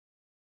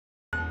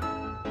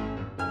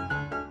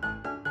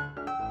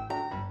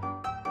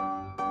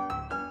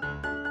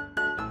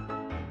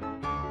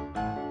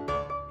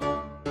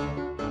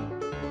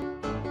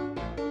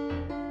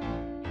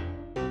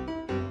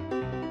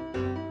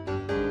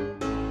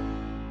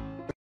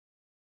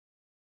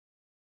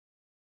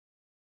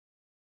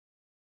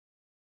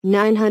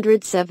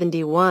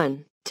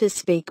971. To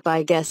speak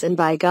by guess and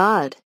by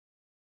God.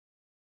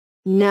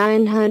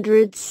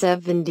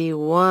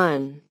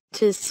 971.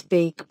 To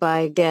speak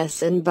by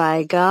guess and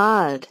by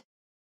God.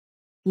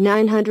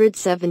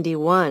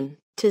 971.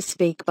 To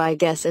speak by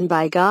guess and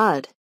by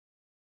God.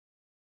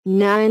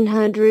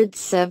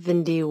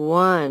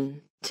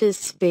 971. To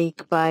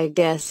speak by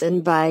guess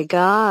and by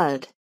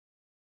God.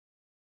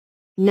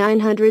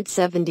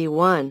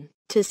 971.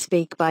 To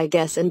speak by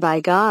guess and by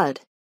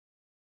God.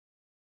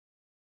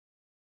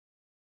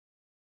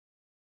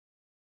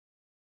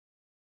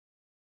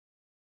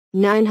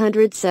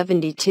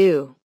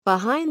 972.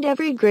 Behind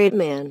every great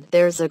man,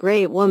 there's a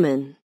great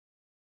woman.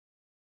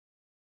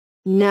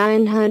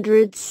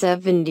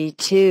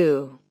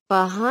 972.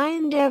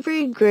 Behind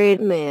every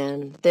great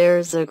man,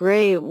 there's a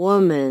great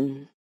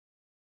woman.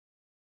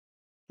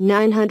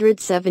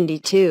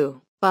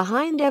 972.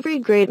 Behind every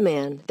great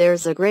man,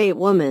 there's a great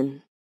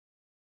woman.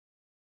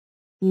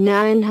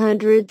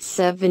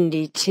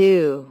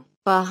 972.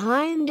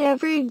 Behind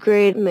every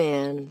great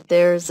man,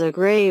 there's a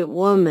great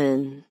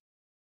woman.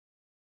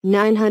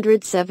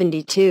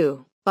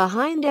 972.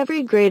 Behind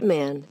every great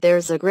man,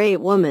 there's a great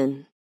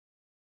woman.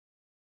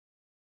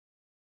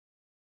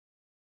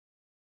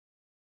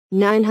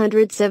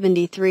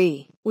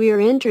 973. We are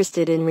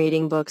interested in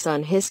reading books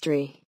on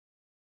history.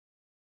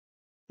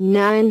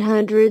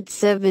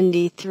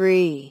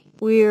 973.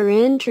 We are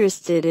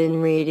interested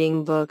in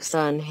reading books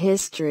on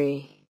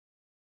history.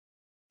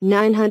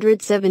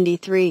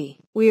 973.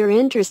 We are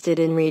interested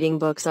in reading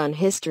books on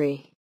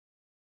history.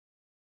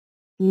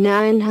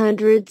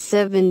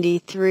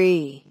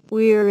 973.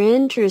 We are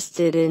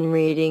interested in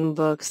reading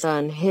books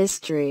on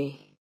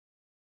history.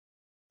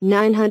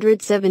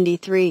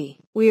 973.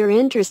 We are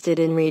interested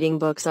in reading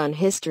books on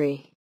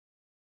history.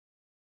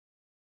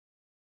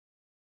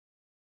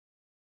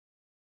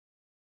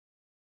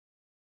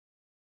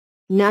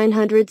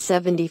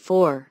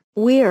 974.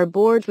 We are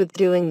bored with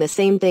doing the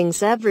same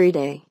things every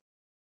day.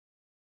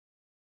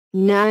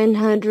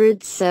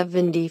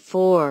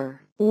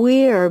 974.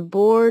 We are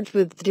bored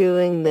with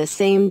doing the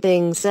same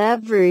things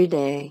every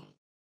day.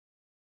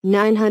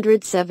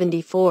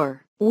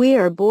 974. We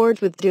are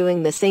bored with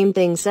doing the same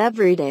things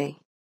every day.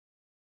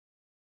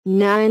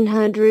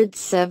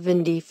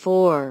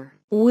 974.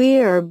 We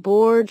are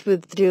bored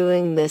with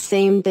doing the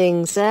same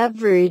things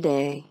every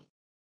day.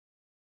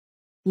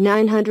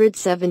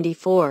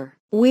 974.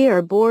 We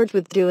are bored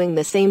with doing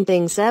the same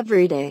things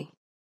every day.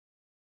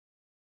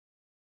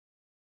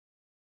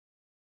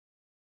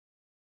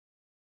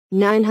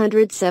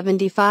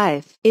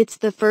 975. It's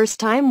the first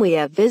time we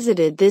have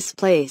visited this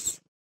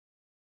place.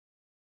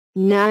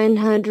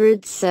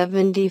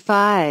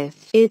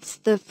 975. It's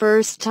the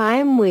first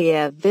time we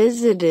have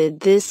visited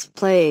this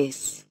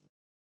place.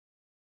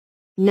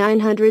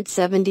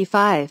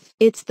 975.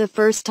 It's the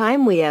first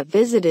time we have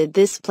visited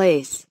this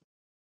place.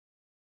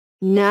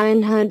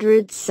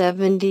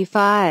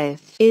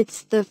 975.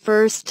 It's the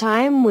first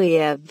time we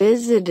have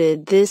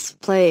visited this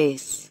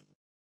place.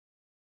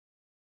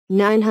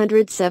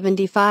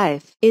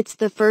 975. It's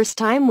the first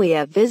time we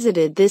have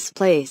visited this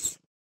place.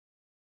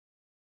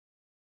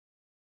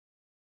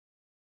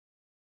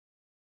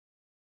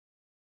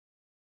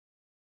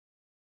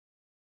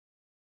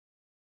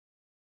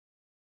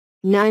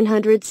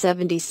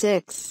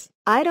 976.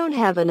 I don't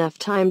have enough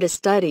time to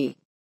study.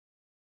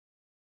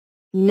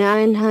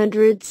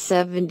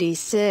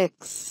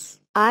 976.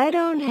 I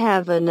don't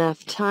have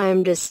enough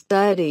time to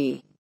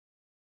study.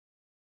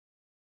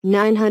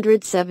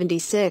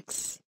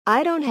 976.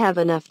 I don't have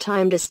enough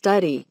time to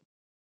study.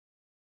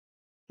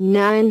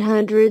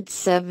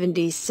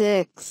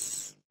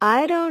 976.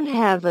 I don't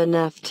have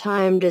enough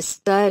time to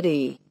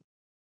study.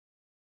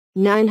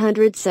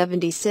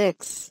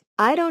 976.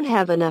 I don't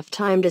have enough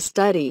time to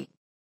study.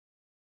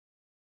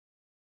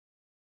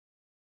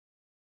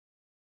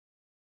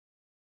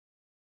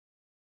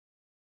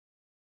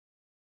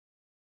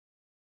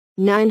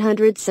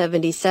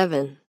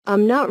 977.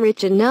 I'm not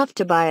rich enough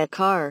to buy a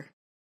car.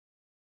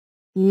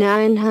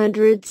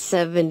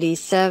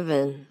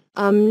 977.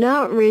 I'm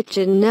not rich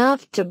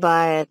enough to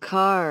buy a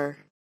car.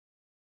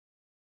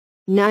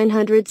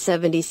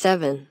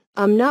 977.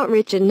 I'm not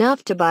rich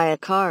enough to buy a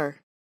car.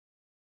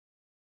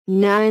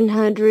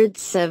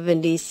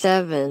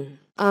 977.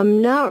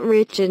 I'm not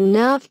rich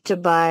enough to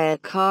buy a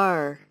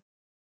car.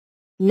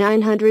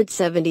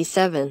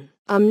 977.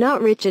 I'm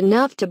not rich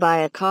enough to buy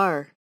a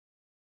car.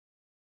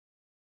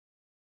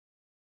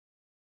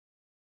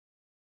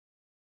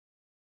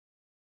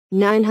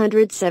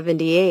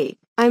 978.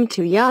 I'm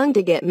too young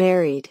to get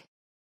married.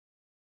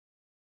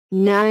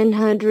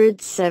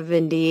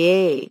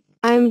 978.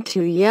 I'm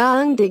too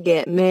young to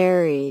get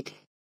married.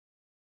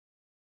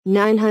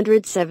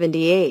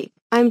 978.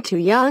 I'm too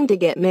young to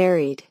get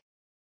married.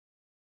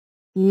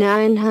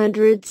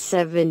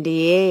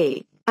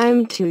 978.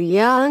 I'm too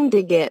young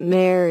to get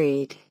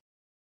married.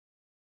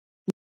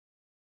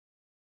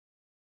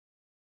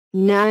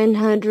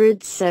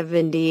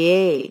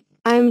 978.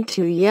 I'm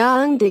too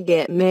young to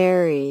get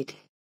married.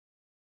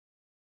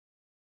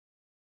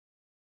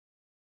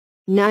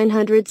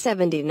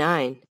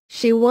 979.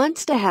 She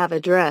wants to have a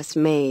dress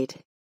made.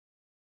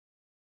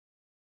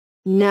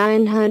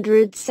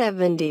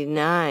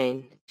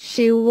 979.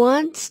 She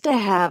wants to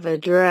have a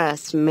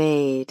dress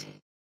made.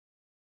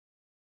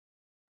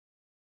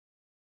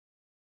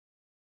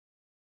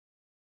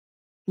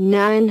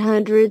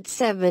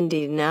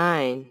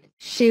 979.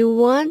 She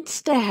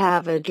wants to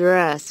have a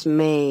dress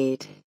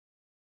made.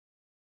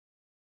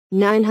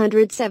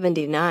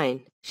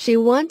 979. She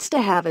wants to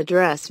have a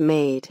dress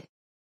made.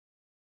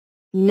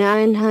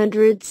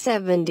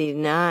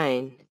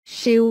 979.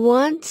 She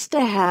wants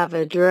to have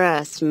a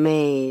dress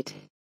made.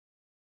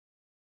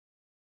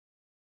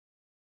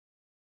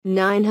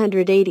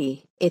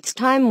 980. It's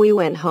time we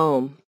went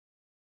home.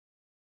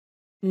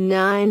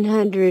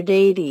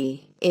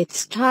 980.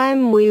 It's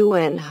time we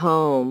went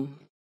home.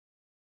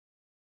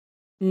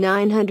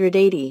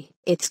 980.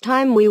 It's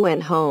time we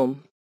went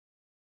home.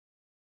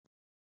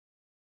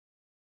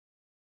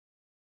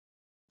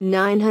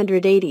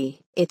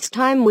 980. It's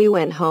time we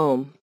went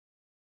home.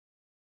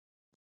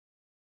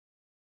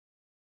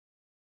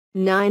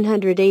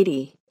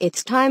 980.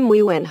 It's time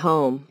we went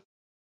home.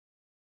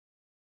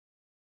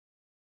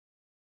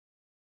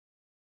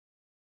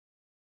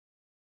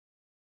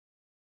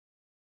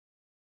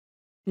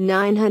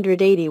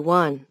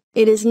 981.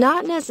 It is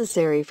not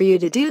necessary for you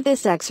to do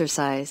this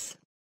exercise.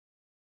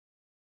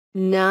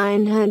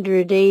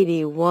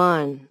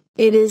 981.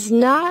 It is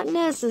not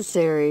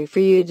necessary for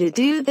you to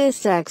do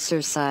this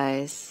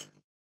exercise.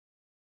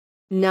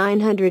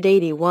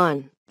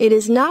 981. It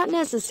is not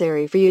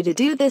necessary for you to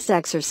do this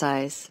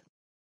exercise.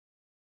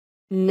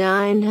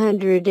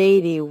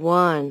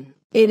 981.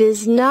 It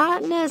is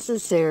not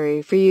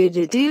necessary for you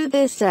to do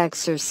this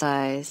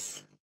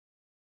exercise.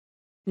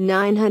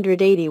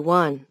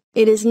 981.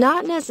 It is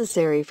not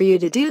necessary for you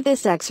to do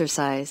this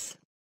exercise.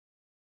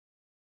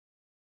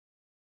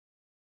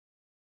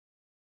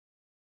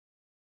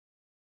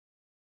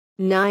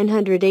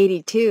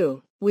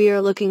 982. We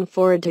are looking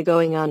forward to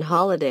going on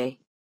holiday.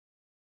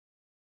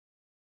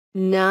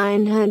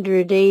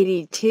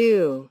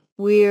 982.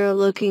 We are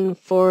looking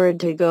forward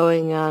to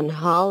going on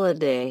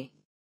holiday.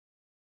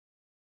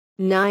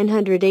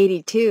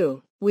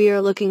 982. We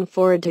are looking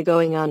forward to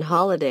going on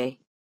holiday.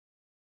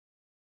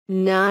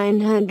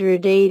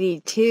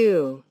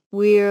 982.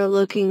 We are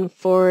looking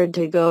forward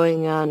to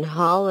going on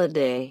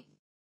holiday.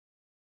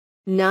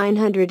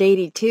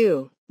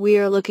 982. We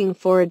are looking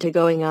forward to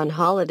going on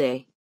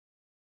holiday.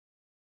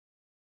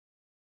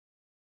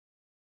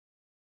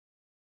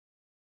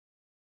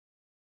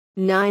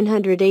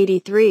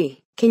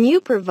 983. Can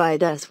you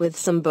provide us with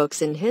some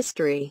books in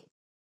history?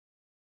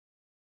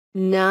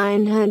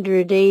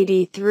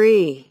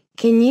 983.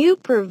 Can you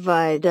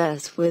provide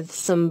us with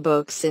some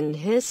books in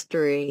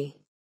history?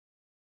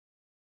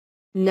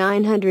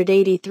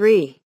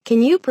 983.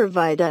 Can you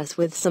provide us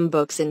with some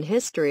books in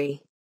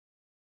history?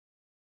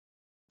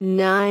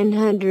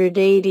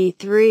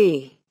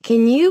 983.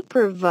 Can you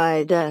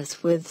provide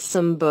us with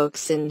some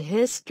books in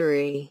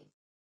history?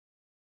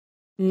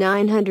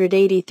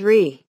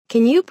 983.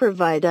 Can you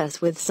provide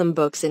us with some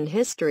books in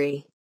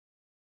history?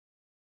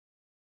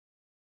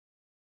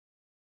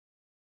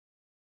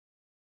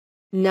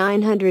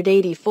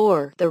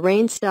 984. The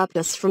rain stopped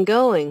us from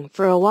going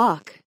for a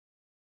walk.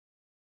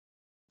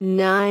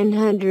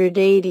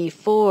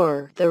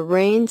 984. The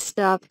rain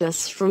stopped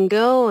us from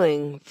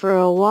going for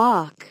a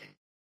walk.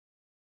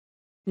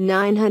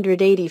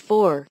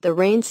 984. The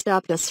rain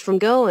stopped us from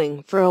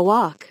going for a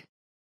walk.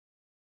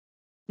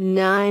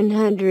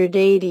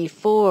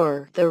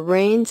 984. The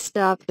rain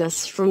stopped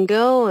us from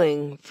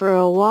going for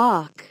a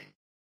walk.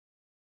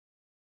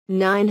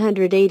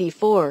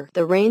 984.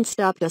 The rain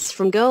stopped us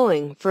from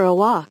going for a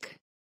walk.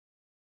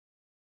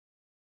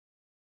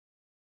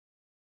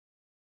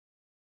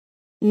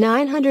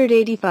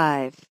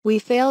 985. We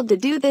failed to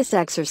do this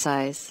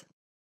exercise.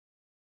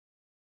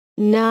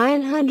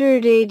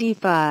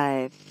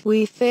 985.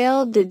 We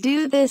failed to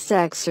do this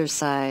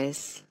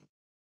exercise.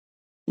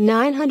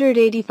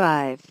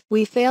 985.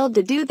 We failed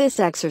to do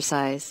this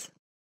exercise.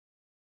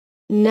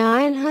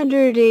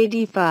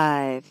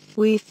 985.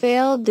 We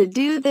failed to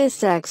do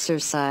this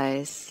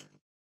exercise.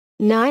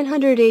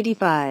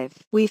 985.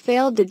 We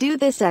failed to do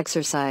this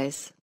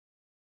exercise.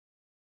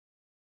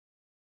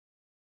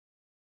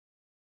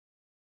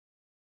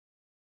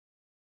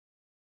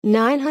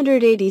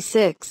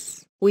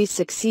 986. We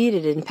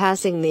succeeded in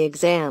passing the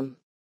exam.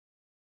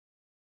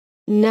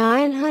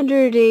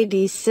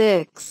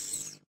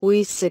 986.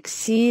 We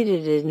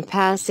succeeded in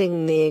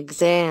passing the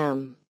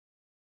exam.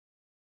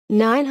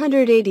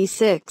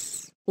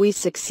 986. We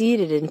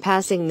succeeded in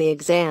passing the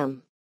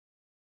exam.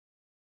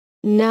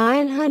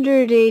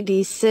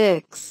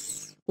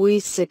 986. We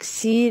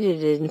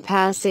succeeded in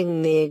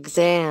passing the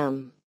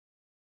exam.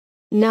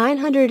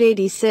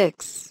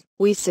 986.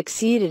 We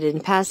succeeded in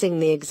passing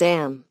the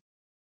exam.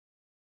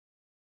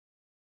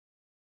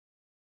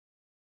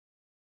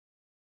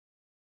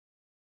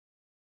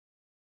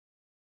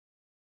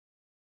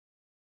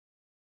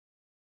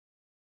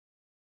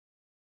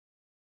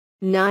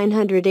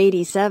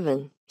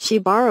 987. She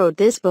borrowed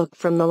this book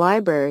from the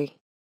library.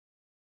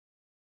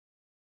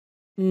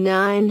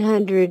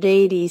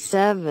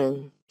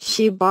 987.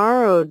 She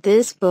borrowed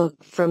this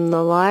book from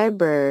the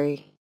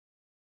library.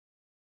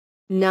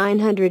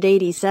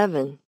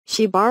 987.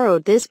 She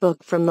borrowed this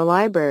book from the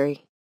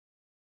library.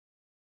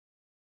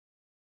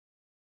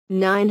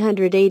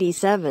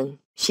 987.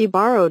 She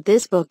borrowed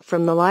this book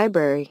from the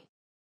library.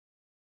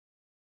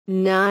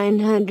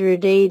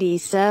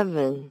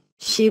 987.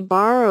 She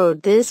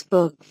borrowed this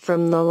book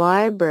from the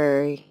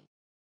library.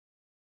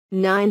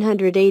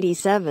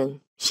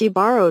 987. She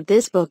borrowed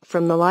this book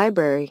from the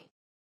library.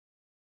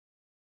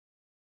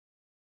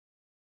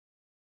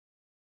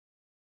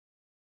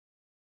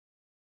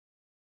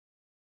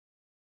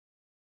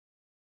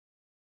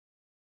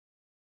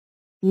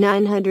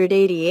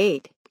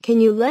 $988. Can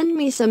you lend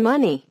me some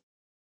money?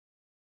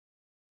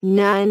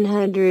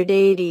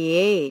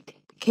 988.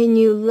 Can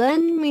you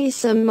lend me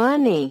some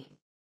money?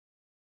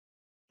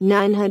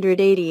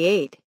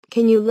 988.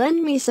 Can you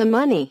lend me some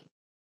money?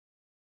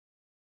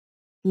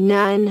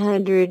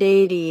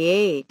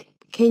 988.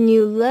 Can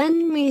you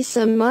lend me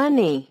some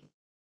money?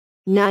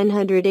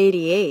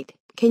 988.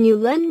 Can you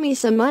lend me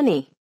some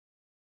money?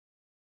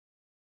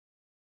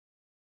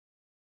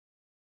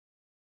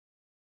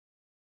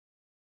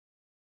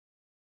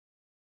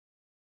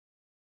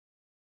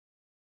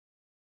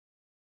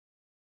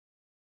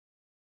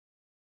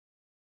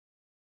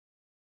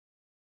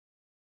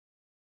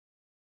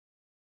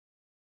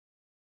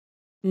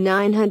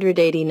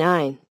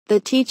 $989. The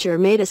teacher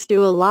made us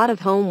do a lot of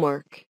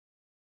homework.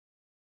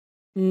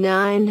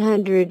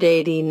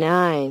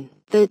 989.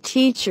 The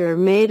teacher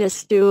made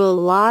us do a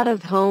lot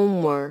of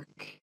homework.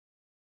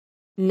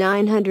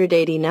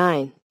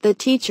 989. The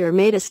teacher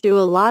made us do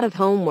a lot of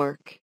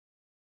homework.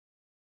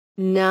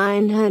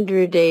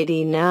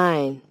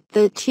 989.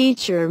 The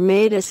teacher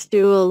made us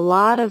do a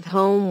lot of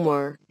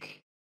homework.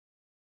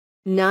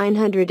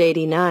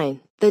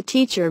 989. The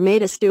teacher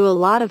made us do a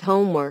lot of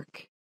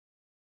homework.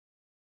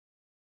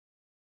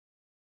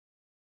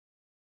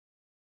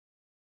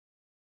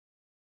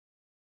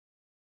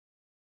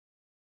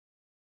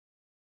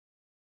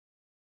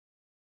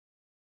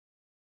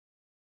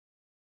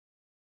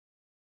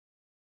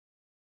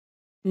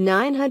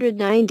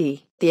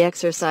 $990. The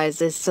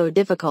exercise is so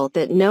difficult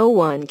that no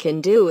one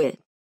can do it.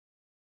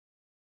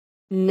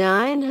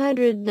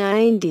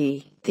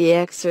 990. The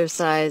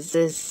exercise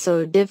is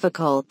so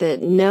difficult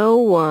that no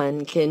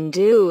one can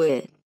do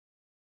it.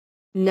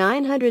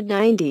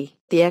 990.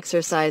 The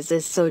exercise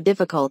is so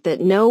difficult that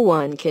no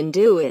one can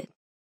do it.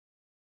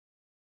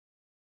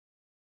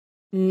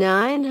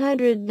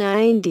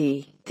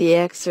 990. The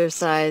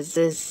exercise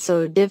is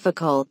so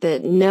difficult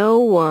that no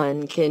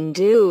one can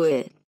do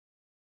it.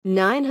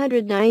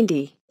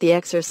 990. The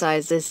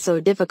exercise is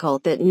so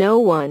difficult that no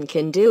one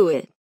can do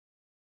it.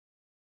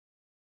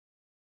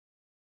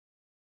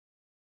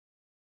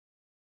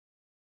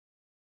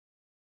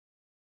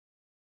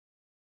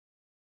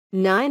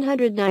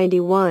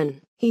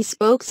 $991. He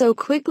spoke so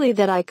quickly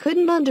that I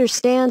couldn't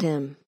understand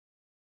him.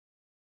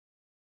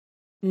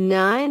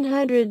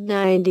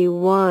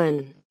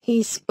 991.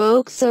 He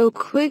spoke so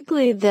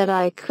quickly that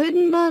I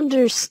couldn't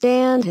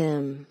understand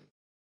him.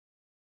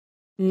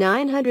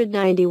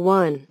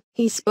 991.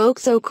 He spoke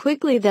so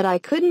quickly that I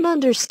couldn't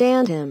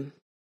understand him.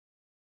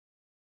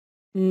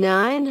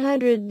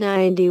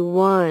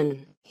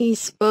 991. He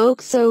spoke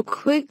so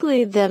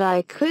quickly that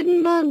I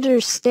couldn't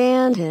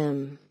understand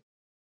him.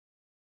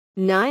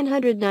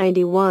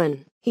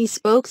 991. He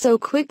spoke so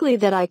quickly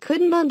that I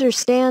couldn't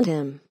understand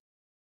him.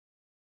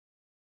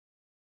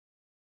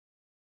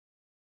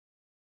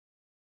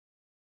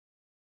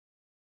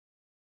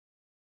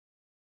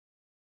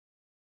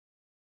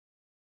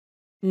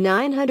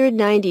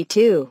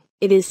 $992.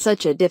 It is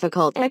such a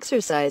difficult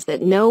exercise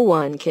that no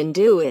one can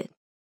do it.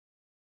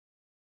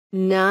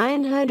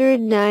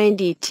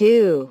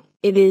 992.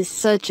 It is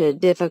such a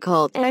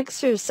difficult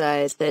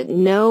exercise that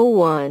no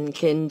one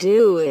can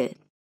do it.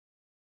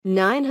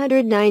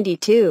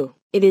 992.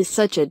 It is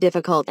such a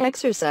difficult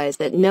exercise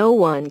that no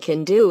one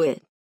can do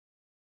it.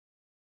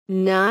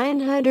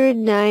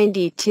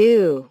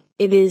 992.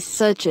 It is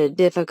such a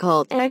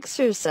difficult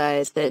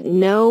exercise that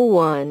no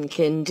one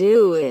can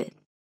do it.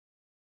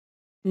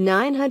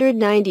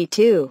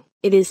 992.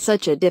 It is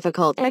such a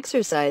difficult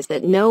exercise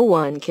that no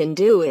one can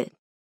do it.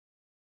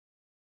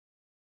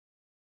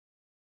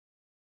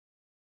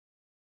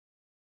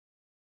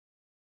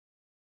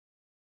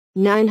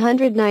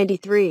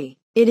 $993.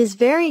 It is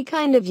very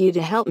kind of you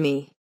to help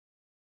me.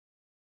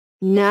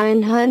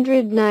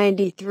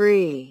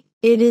 993.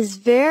 It is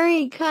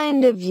very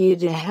kind of you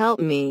to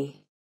help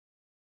me.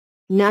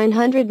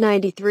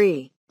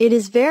 993. It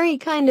is very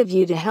kind of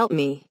you to help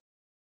me.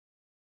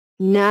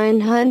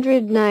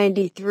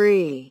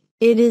 993.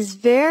 It is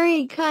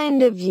very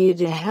kind of you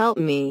to help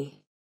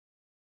me.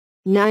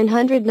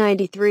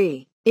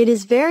 993. It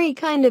is very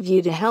kind of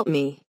you to help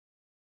me.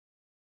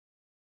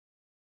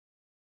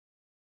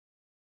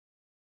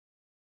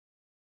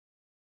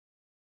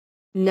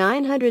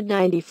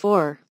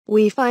 $994.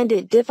 We find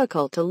it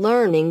difficult to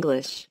learn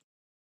English.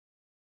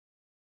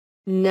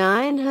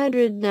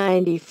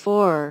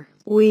 994.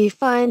 we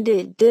find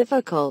it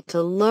difficult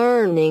to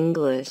learn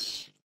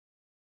English.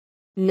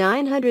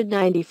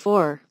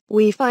 994.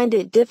 We find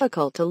it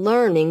difficult to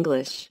learn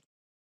English.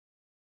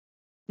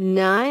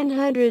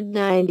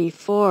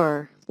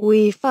 994.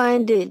 We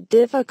find it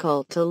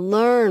difficult to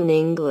learn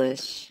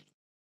English.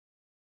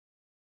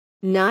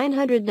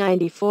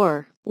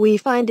 994. We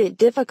find it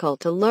difficult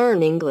to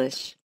learn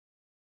English.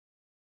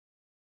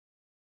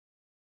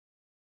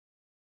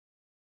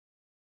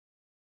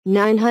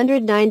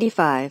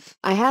 995.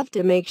 I have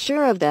to make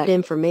sure of that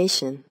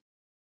information.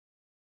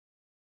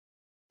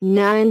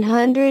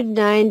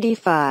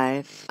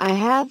 995. I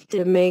have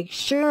to make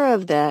sure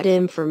of that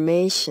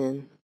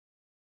information.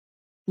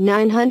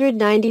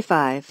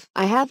 995.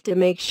 I have to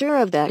make sure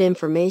of that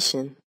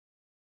information.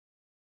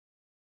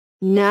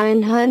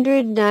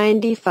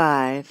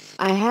 995.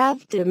 I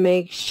have to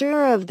make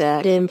sure of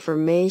that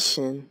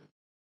information.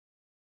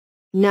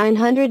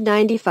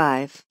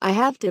 995. I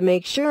have to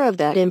make sure of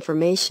that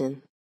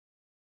information.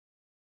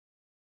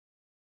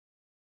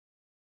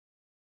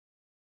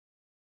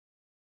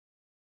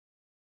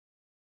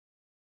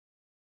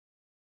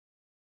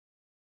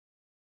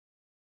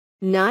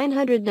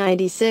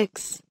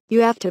 996.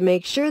 You have to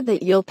make sure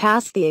that you'll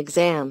pass the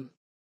exam.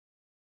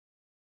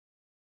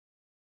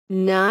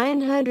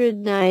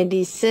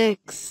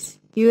 996.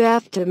 You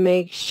have to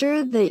make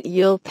sure that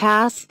you'll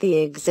pass the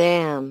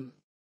exam.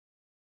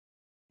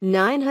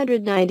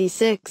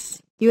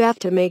 996. You have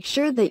to make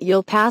sure that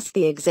you'll pass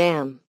the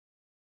exam.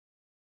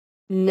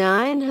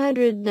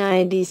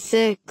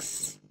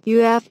 996. You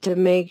have to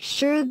make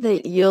sure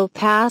that you'll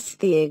pass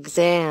the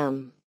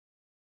exam.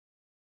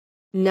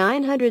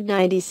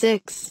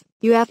 996.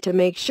 You have to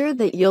make sure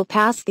that you'll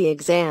pass the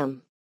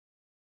exam.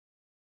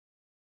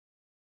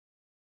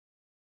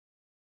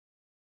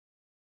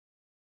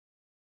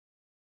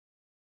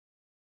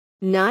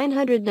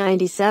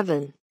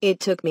 997.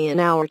 It took me an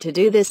hour to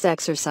do this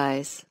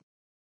exercise.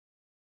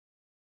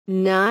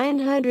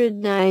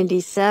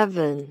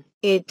 997.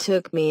 It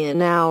took me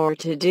an hour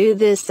to do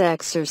this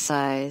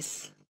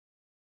exercise.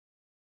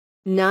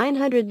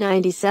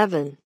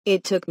 997.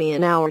 It took me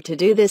an hour to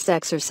do this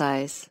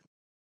exercise.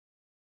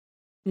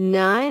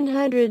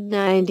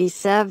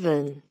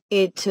 997.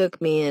 It took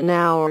me an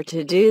hour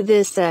to do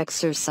this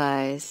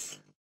exercise.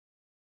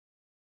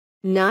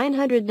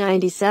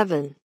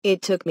 997.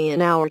 It took me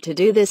an hour to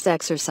do this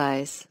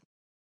exercise.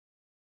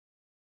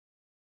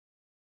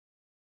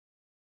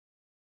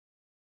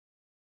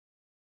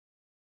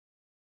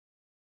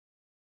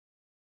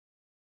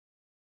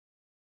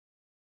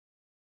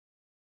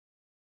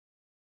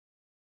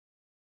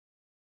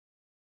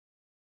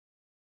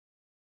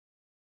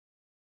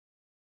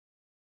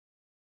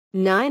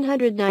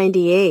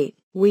 998.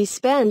 We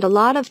spend a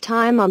lot of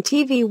time on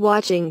TV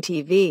watching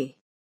TV.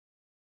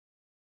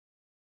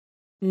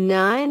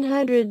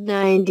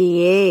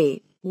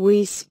 998.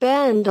 We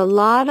spend a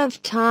lot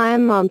of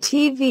time on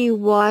TV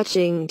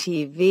watching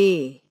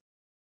TV.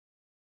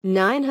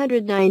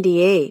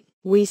 998.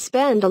 We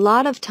spend a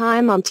lot of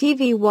time on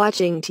TV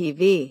watching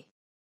TV.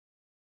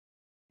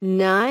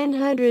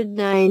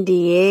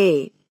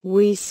 998.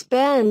 We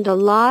spend a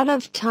lot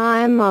of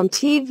time on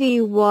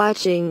TV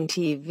watching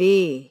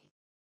TV.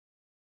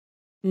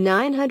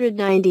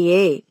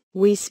 998.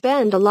 We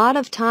spend a lot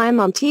of time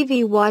on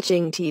TV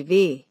watching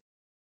TV.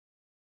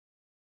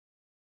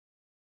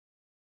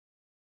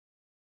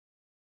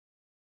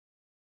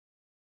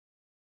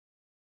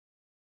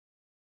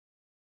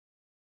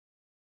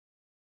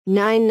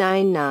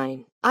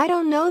 999. I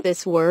don't know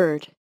this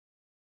word.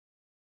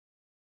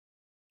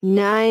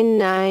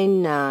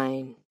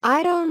 999.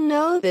 I don't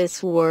know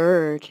this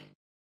word.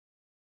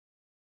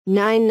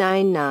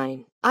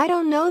 999. I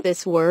don't know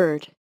this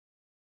word.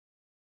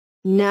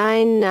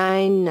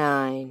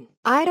 999.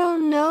 I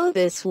don't know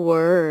this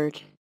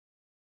word.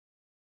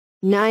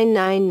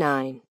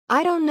 999.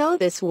 I don't know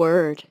this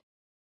word.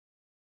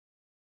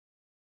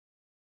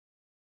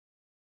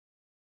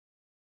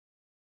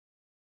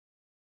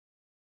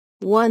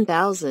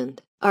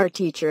 1000. Our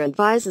teacher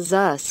advises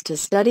us to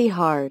study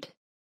hard.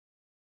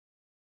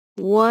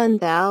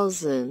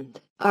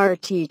 1000. Our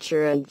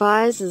teacher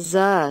advises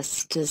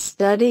us to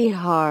study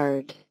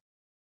hard.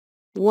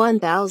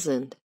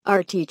 1000.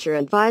 Our teacher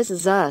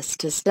advises us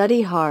to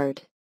study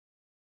hard.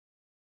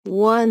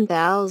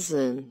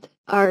 1000.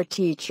 Our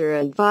teacher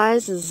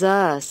advises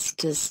us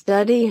to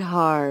study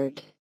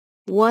hard.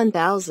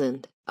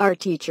 1000. Our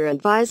teacher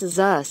advises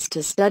us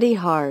to study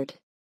hard.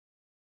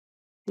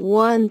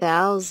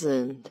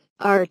 1000.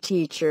 Our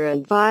teacher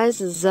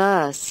advises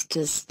us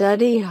to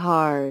study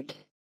hard.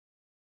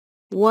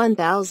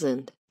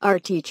 1000. Our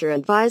teacher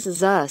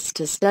advises us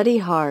to study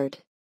hard.